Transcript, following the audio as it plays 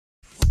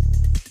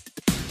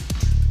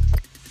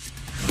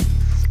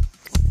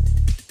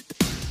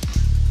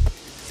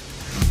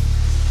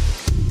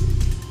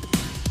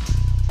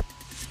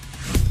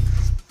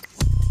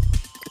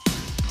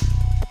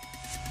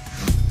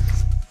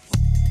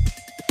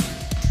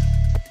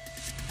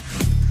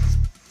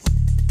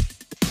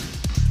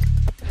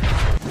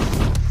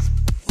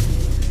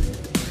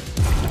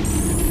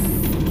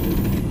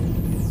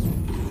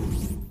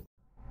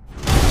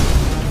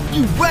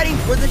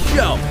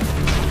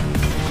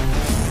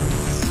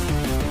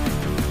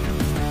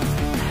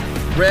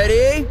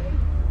Ready?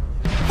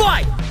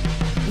 Fight!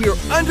 We are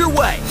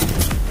underway.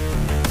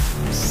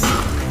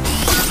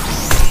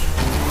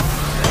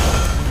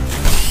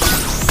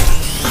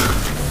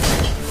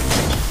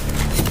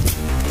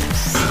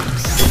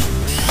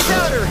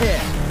 Counter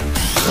hit.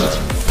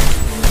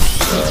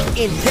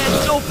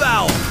 Intentional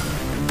foul.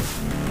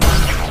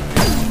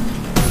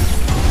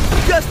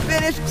 Just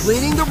finished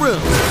cleaning the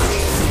room.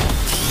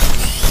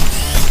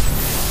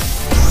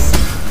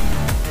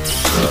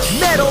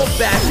 Metal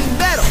bashing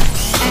metal.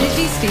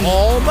 Energy steam.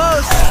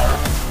 Almost.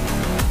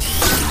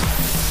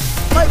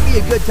 Might be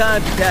a good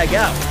time to tag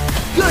out.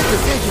 Good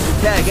decision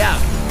to tag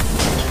out.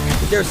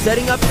 But they're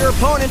setting up your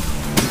opponent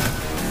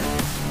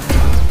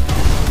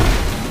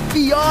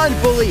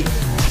beyond belief.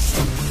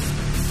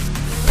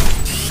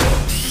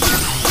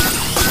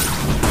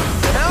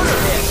 Counter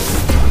hit.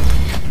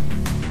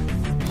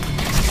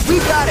 We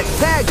got a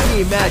tag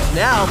team match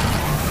now.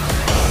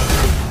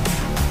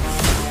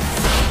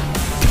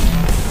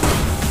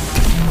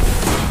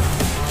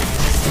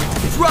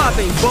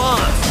 Dropping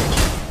bombs.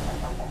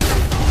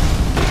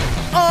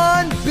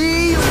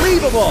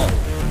 Unbelievable.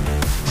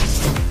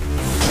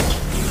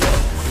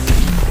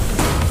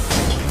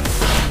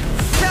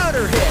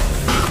 Counter hit.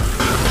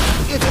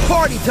 It's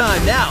party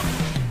time now.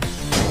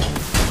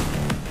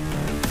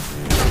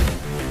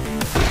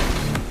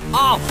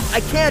 Oh, I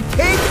can't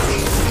take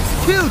it.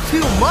 It's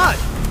too much.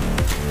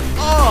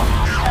 Oh,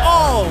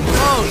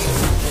 almost.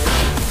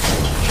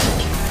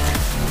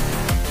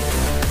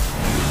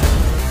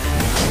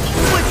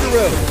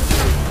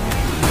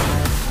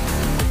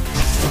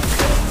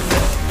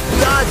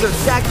 The odds are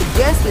stacked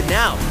against it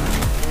now.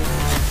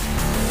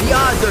 The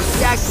odds are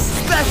stacked.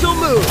 Special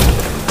move.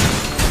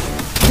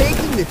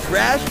 Taking the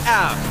trash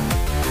out.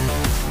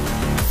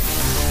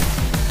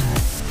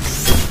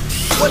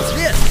 What's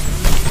this?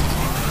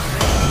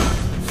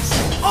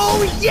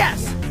 Oh, yes!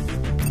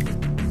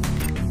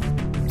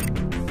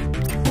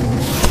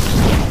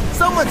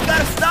 Someone's got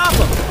to stop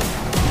him.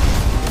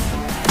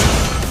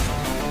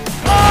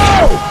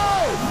 Oh!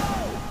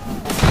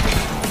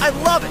 I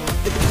love it.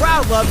 The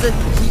crowd loves it.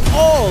 We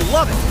all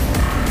love it.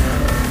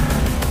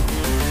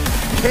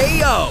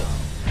 KO.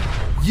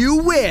 You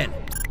win.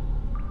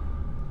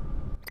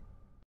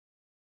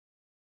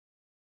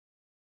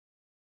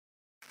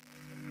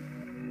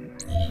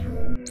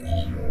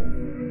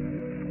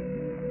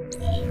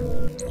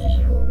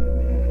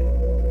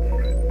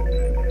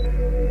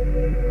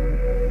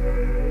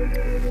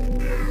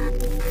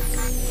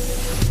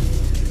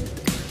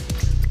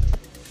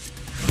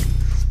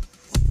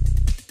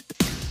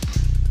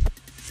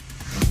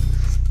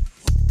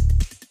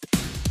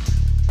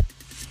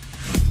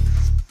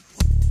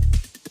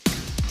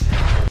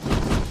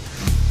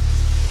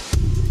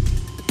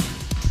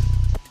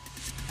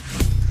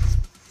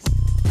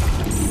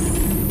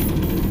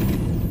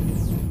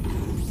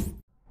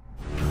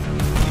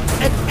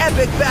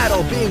 Epic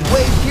battle being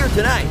waged here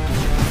tonight.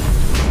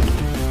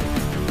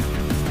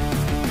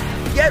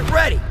 Get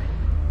ready.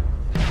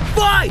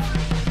 Fight!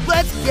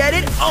 Let's get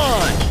it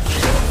on.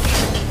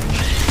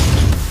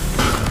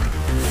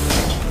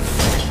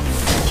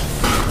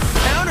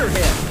 Counter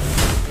hit.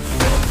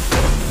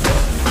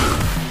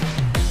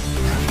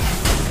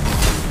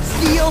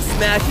 Steel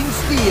smashing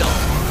steel.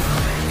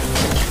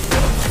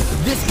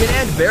 This can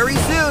end very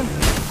soon.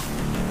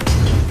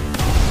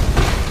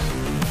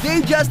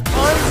 They just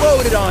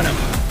unloaded on him.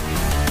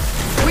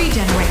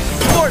 Regenerate.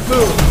 Sport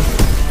move.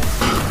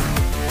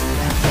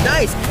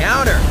 Nice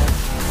counter.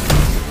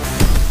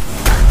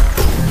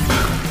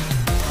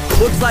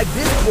 Looks like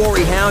this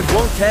quarry hound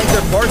won't tag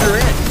their partner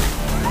in.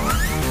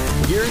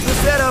 Here's the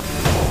setup.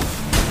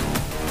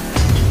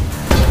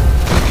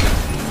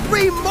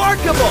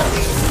 Remarkable.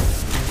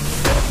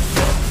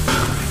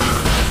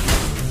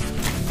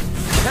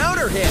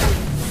 Counter hit.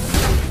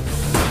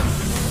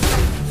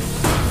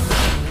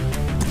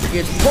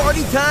 It's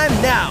party time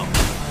now.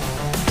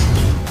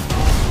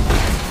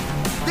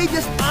 They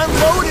just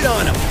unloaded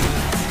on him.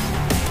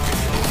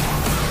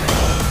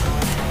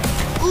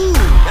 Ooh,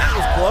 that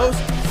was close.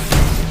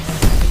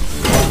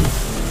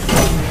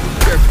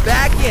 They're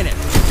back in it.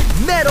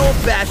 Metal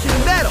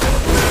bashing metal.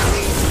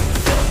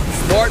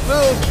 Smart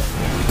move.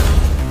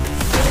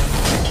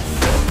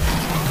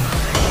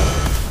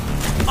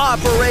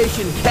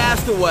 Operation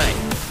Castaway.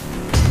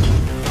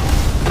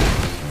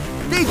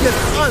 They just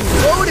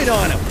unloaded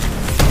on him.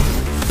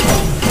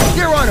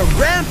 They're on a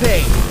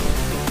rampage.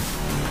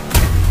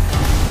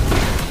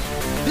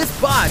 This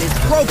bot is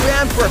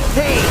programmed for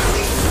pain.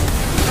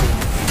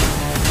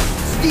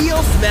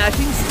 Steel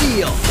smashing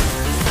steel.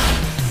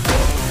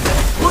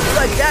 Looks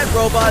like that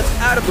robot's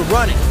out of the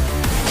running.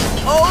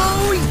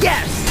 Oh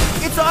yes!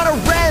 It's on a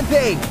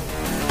rampage!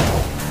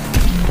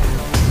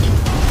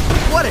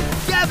 What a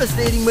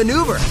devastating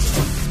maneuver!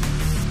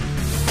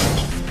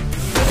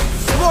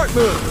 Smart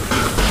move!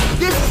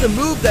 This is the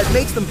move that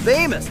makes them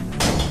famous.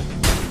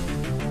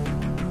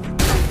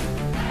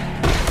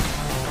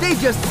 They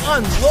just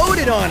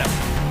unloaded on him.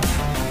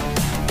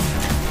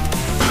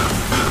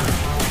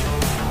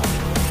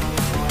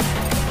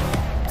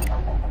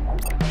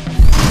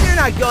 They're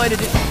not going to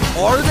do...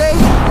 Are they?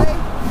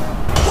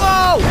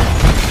 Whoa!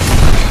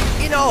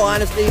 In all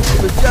honesty,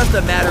 it was just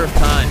a matter of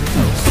time.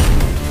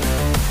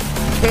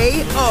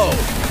 KO.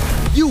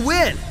 You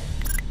win!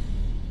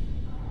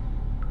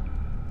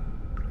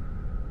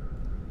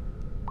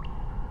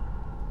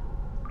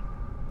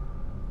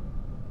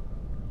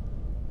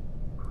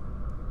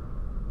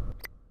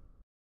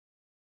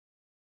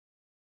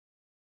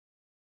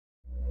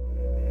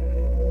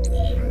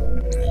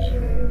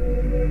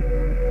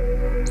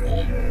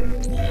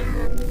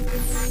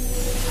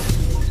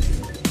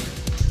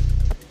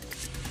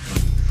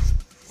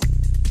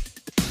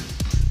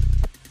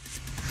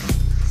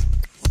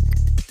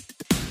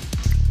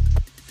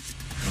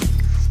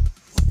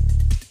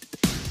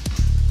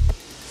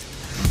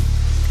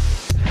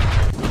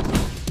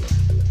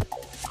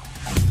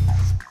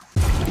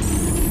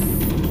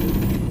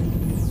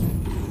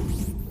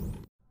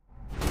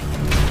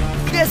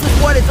 This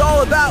is what it's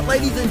all about,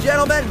 ladies and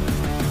gentlemen.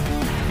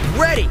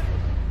 Ready?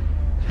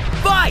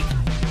 Fight!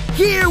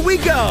 Here we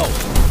go!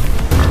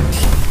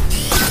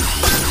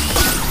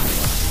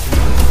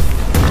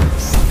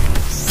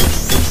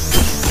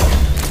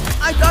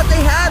 I thought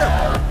they had him.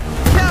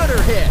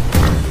 Counter hit.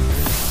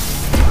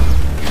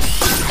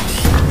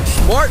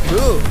 Smart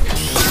move.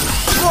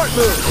 Smart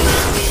move.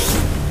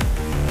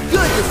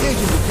 Good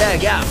decision to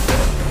tag out.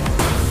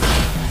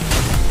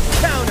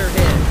 Counter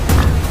hit.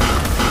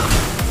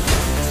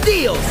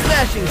 Steel,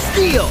 smashing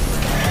steel!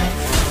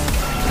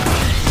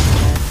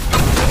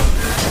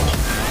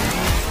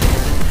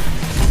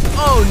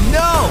 Oh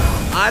no!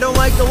 I don't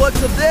like the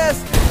looks of this!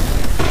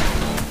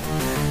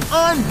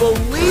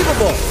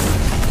 Unbelievable!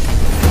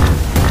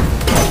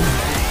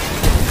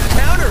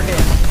 Counter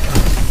hit!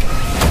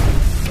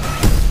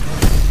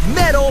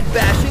 Metal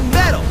bashing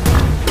metal!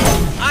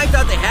 I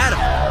thought they had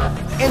him!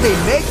 And they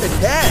make the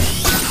tag!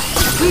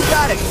 We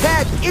got a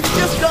tag! It's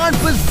just gone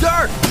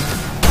berserk!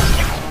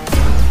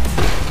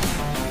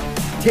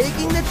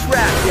 Taking the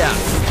trash out.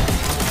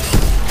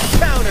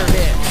 Counter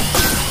hit.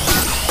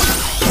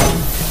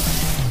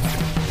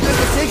 Good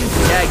decision to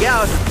tag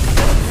out.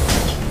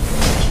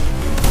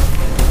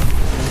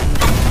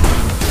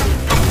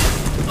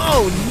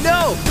 Oh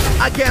no!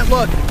 I can't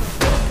look.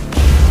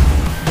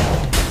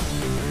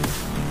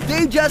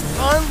 They just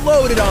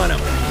unloaded on him.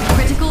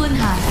 Critical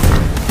enhanced.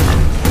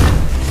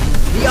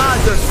 The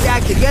odds are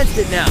stacked against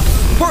it now.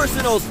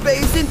 Personal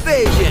space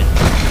invasion.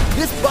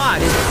 This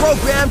bot is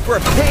programmed for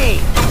pain.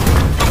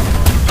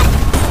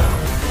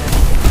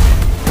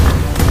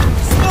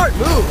 Smart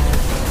move!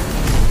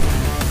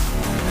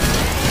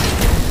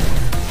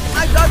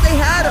 I thought they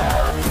had him!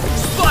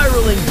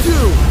 Spiraling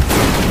doom!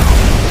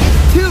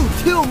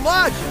 It's too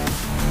much!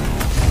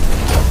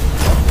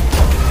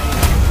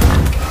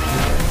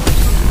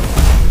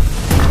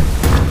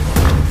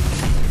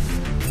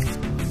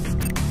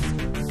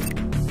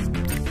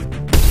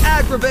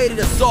 Aggravated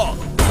assault!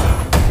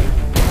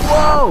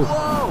 Whoa!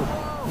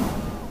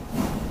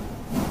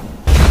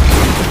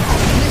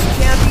 This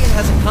champion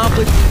has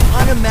accomplished the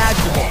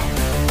unimaginable.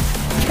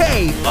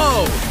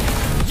 KO!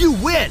 You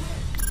win!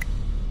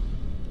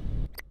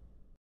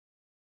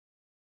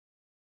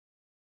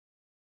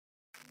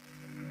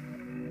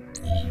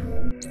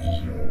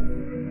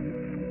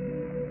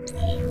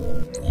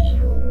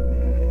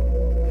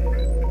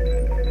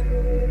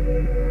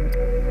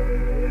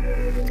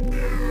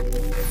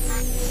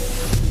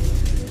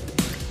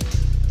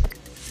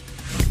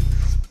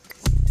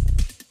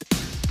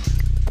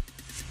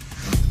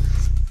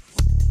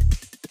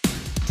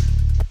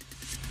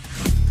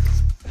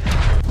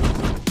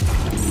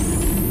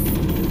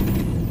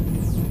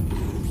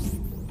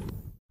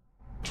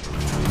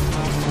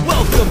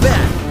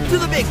 Back to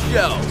the big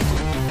show.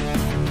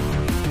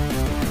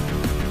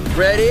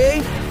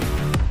 Ready?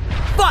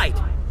 Fight!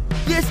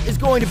 This is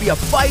going to be a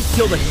fight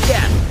till the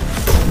death.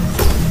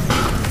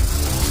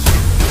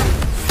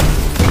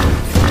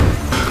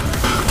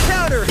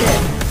 Counter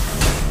hit.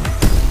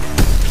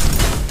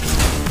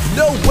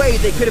 No way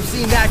they could have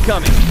seen that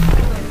coming.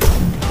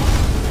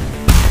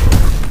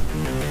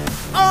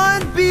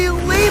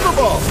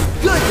 Unbelievable!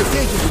 Good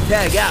decision to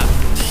tag out.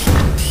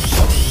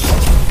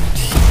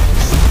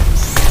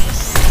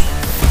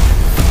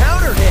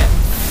 Hit.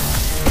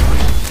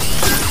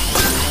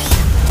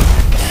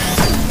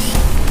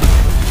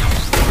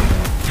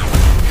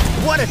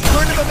 What a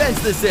turn of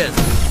events this is!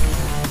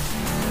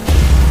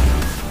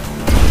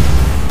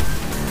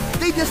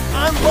 They just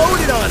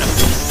unloaded on him!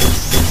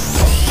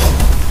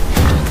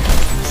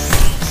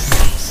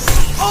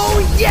 Oh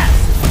yes!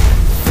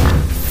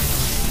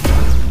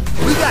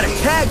 We got a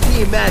tag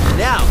team match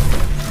now!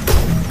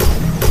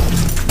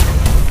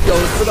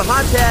 Goes for the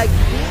hot tag.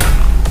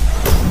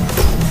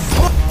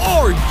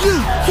 Are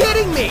you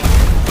kidding me?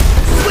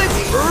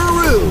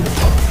 Switcheroo!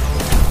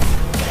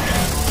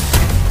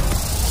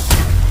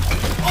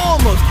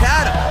 Almost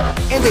had him,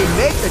 and they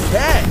make the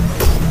tag.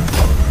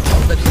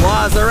 The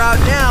claws are out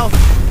now.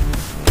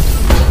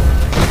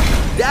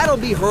 That'll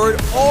be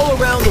heard all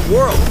around the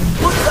world.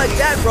 Looks like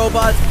that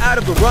robot's out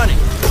of the running.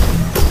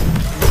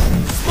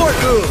 Smart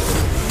move.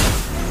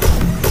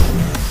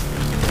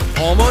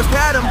 Almost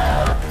had him.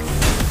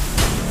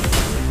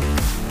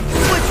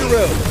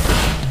 through.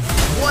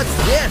 What's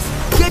this?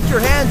 Get your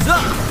hands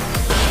up.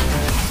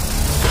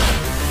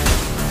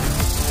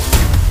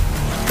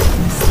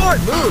 Smart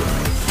move.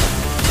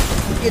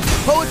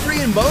 It's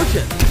poetry in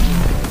motion.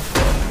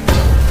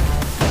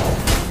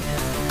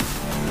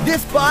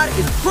 This bot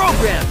is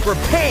programmed for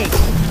pain.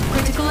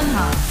 Critical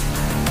enhance.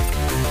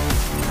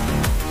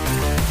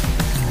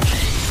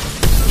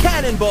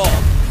 Cannonball.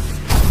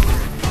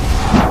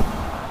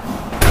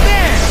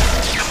 Man!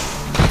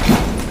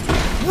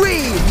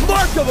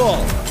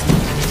 Remarkable!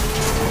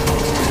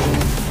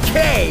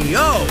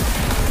 KO!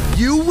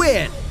 You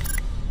win!